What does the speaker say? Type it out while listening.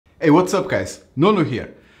Hey, what's up guys? Nuno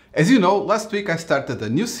here. As you know, last week I started a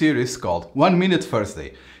new series called 1 Minute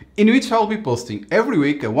Thursday, in which I'll be posting every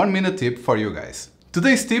week a 1-minute tip for you guys.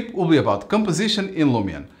 Today's tip will be about composition in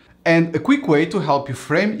Lumion, and a quick way to help you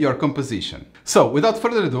frame your composition. So, without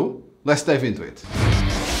further ado, let's dive into it.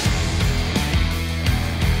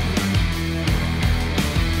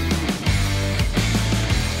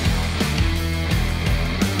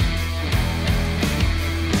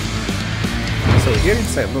 So here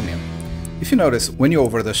inside Lumion, if you notice, when you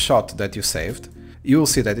hover the shot that you saved, you will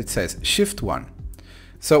see that it says Shift 1.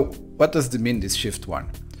 So what does it mean, this Shift 1?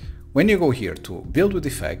 When you go here to Build with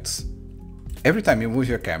Effects, every time you move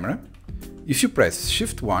your camera, if you press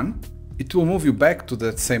Shift 1, it will move you back to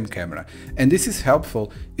that same camera. And this is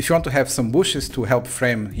helpful if you want to have some bushes to help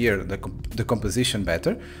frame here the composition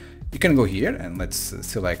better. You can go here and let's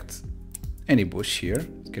select any bush here.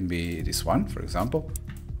 It can be this one, for example.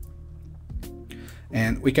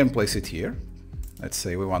 And we can place it here. Let's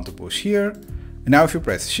say we want to push here. And now if you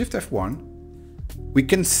press Shift F1, we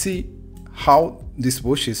can see how this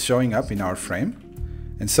bush is showing up in our frame.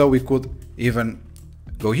 And so we could even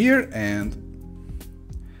go here and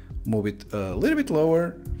move it a little bit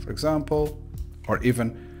lower, for example, or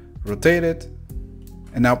even rotate it.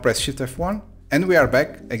 And now press Shift F1 and we are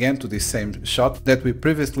back again to the same shot that we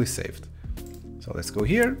previously saved. So let's go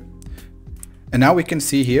here. And now we can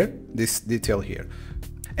see here this detail here.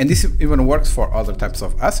 And this even works for other types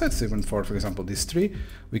of assets, even for example, this tree.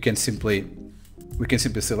 We can simply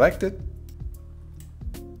select it.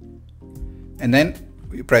 And then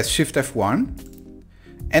we press Shift F1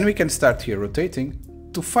 and we can start here rotating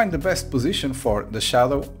to find the best position for the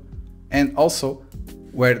shadow and also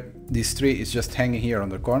where this tree is just hanging here on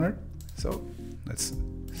the corner. So let's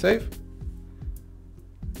save.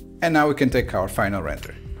 And now we can take our final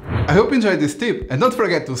render. I hope you enjoyed this tip and don't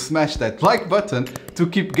forget to smash that like button to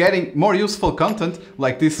keep getting more useful content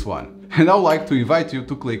like this one. And I'd like to invite you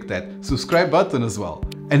to click that subscribe button as well.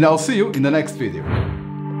 And I'll see you in the next video.